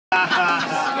We need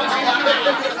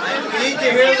to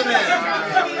hear the man.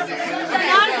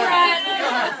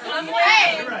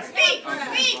 Speak!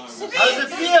 How does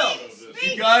it feel?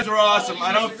 You guys are awesome.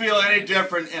 I don't feel any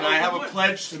different, and I have a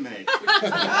pledge to make. You're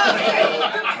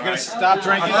going to stop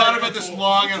drinking? I thought about this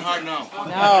long and hard. No. No.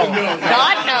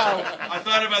 God, no. I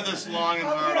thought about this long and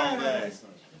hard all day.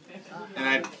 And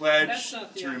I pledge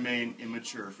to remain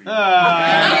immature for you. That's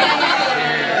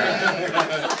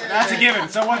a given.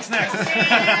 So what's next?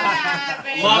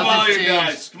 Love all you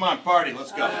guys. Come on, party.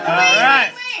 Let's go. All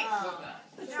right.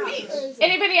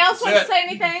 Anybody else want to say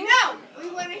anything? No,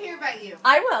 we want to hear about you.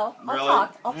 I will. I'll Really?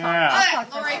 talk. I'll talk. Yeah.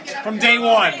 Lorraine, get up From here. day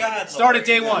one. Start at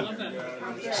day one.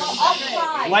 I'll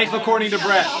try. Life according to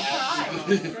Brett.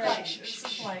 This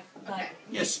is like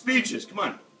Yeah, speeches. Come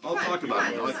on. I'll talk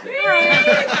about it.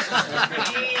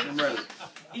 I'm ready.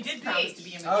 He did promise to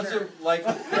be immature. How's your life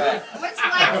with Brett? What's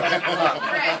life with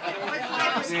Brett? What's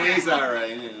life with Yeah, he's all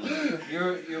right. Yeah.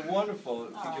 You're wonderful if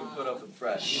you can put up with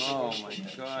Brett. Oh my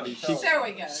God. He's there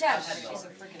we go.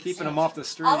 keeping him off the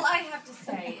street. All I have to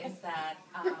say is that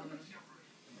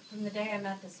from the day I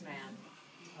met this man,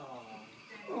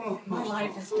 my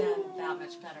life has been that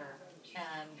much better.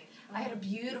 And I had a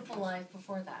beautiful life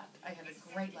before that. I had a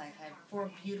great life. I had 4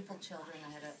 beautiful children.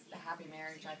 I had a happy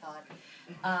marriage, I thought.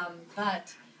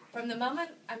 But from the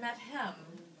moment I met him,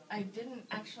 I didn't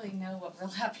actually know what real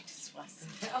happiness was.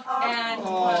 And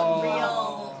what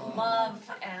real love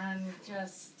and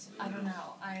just, I don't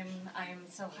know. I'm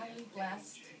so highly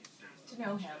blessed to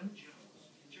know him.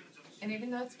 And even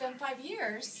though it's been 5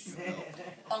 years,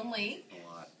 only,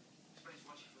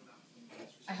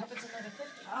 I hope it's another 50.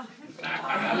 No,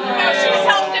 she's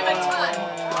helped him a ton.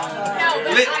 No,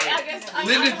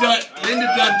 but Linda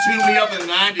done tuned me up in the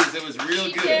 90s. It was real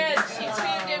she good. did. She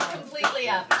tuned him completely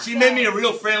up. She made me a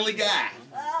real friendly guy.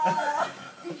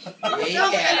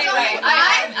 Anyway,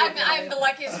 I'm the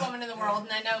luckiest woman in the world,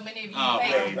 and I know many of you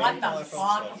think, baby. what the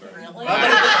fuck, really? Hey,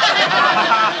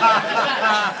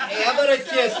 how about a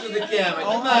kiss for the camera?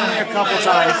 Come on. Only a couple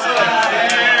times.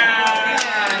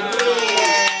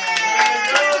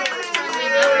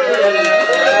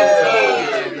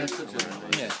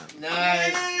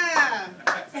 Nice.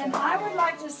 And I would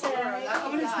like to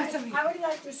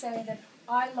say that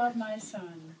I love my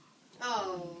son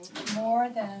Oh. more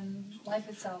than life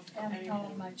itself and all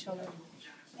of my children.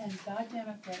 And goddamn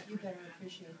it, Brett, you better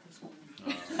appreciate this woman.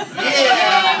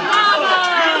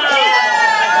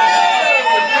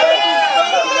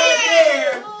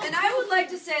 And I would like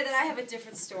to say that I have a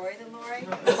different story than Lori.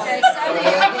 Okay,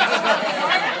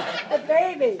 The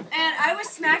baby. and I was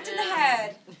smacked in the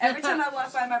head every time I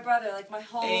walked by my brother, like my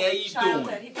whole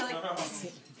childhood. He'd be like,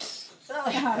 so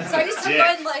I used to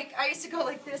run like, I used to go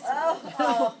like this.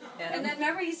 And then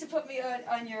remember you used to put me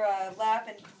on your lap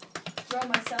and throw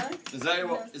my son? Is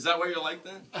that why you're like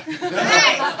that?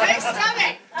 Hey, nice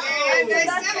stomach. Yeah, nice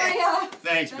stomach.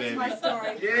 Thanks, That's baby. my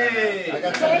story. Yay. I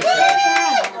got something to say.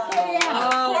 Of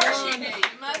course you do. You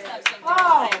must have something to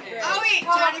Oh, wait,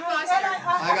 Johnny Foster.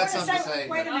 I got something to say.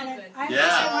 Wait a minute. I have to Yeah.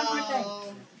 say one more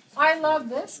thing. I love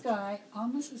this guy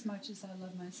almost as much as I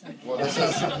love my son. Well, this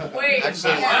is Wait.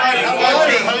 actually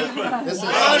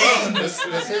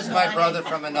this is my brother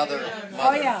from another mother.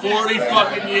 Oh yeah. 40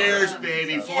 fucking years,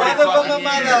 baby. 40 Brother from fucking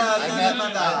the years.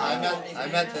 mother.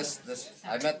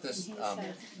 I met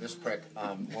this prick.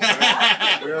 When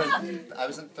I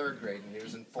was in 3rd grade and he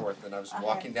was in 4th, and I was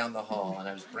walking down the hall, and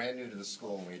I was brand new to the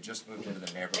school, and we had just moved into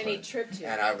the neighborhood. And he tripped you.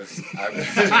 And I was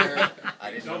scared.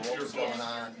 I didn't know what was going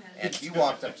on, and he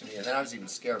walked up to me, and then I was even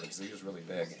scared because he was really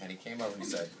big, and he came over and he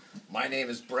said, "My name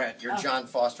is Brett. You're John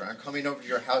Foster. I'm coming over to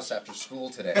your house after school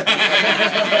today." You're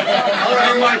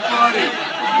my buddy.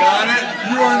 Got it?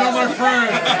 You are not my friend.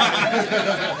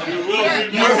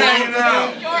 You're hanging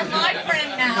out. You're my friend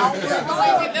now. We're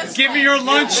going to this Give me your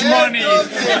lunch money.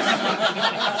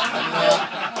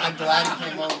 I'm glad he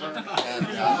came over, and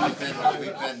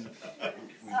we've been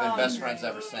best friends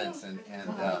ever since. And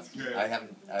I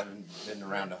haven't been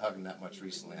around to hug him that much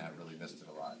recently. And I really missed it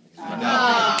a lot.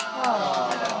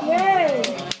 Yay!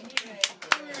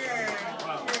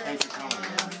 Thanks for coming.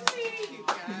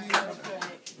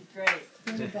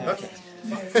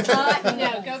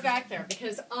 No, go back there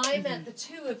because I met the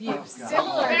two of you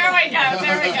similar. There we go.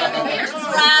 Here's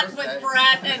Brett with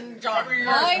Brett and John.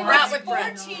 I Brett was with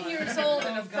Brett. 14 years old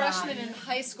and a freshman in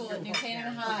high school at New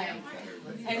Canaan High.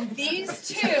 And these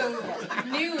two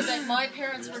knew that my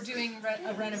parents were doing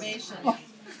a renovation.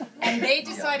 And they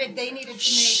decided they needed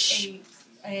to make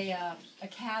a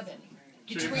cabin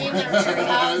between their 2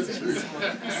 houses.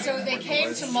 So they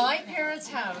came to my parents'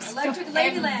 house Electric and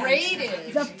Ladyland.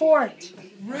 raided The fort.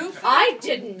 roof. I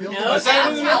didn't know. Is that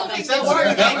what we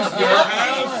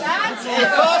Hey,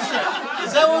 Foster,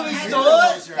 is that what we stole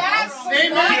it? That's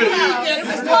It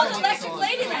was called Electric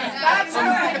Ladyland. That's where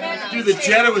I met Dude, the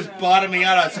Jetta was bottoming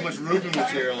out. I had so much roofing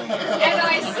material in there. And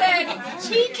I said,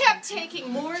 he kept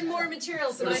taking more and more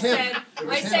materials, and I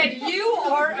said, you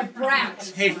are a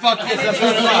brat. Hey, fuck this. That's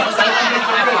what it was.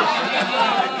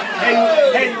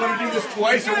 Hey, you want to do this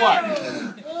twice or what?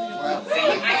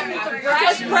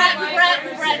 Just Brett.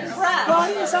 Well,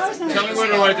 it's always nice. Tell me when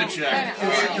to write the check.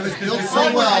 It was built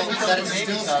so well that it's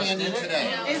still standing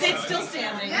today. Is it still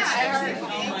standing? Yeah, I heard. Oh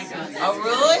my god. Oh,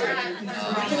 really?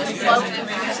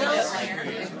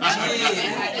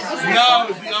 No,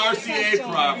 it's the RCA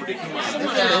property. Come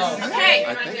on. Hey,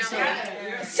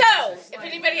 so if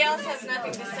anybody else has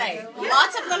nothing to say,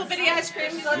 lots of little bitty ice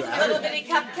creams, lots of little bitty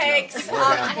cupcakes.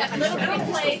 I have little bitty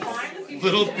plates.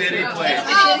 Little bitty place.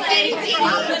 Little bitty things.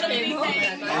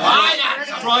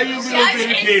 For all you little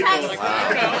bitty people.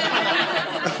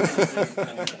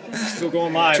 Still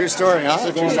going live. True story, huh?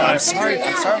 Still going I'm live. sorry. I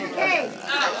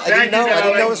didn't know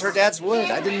it was her dad's wood.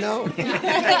 I didn't know.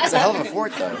 It's a hell of a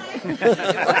fort, though.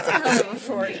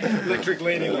 Electric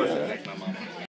Lady was.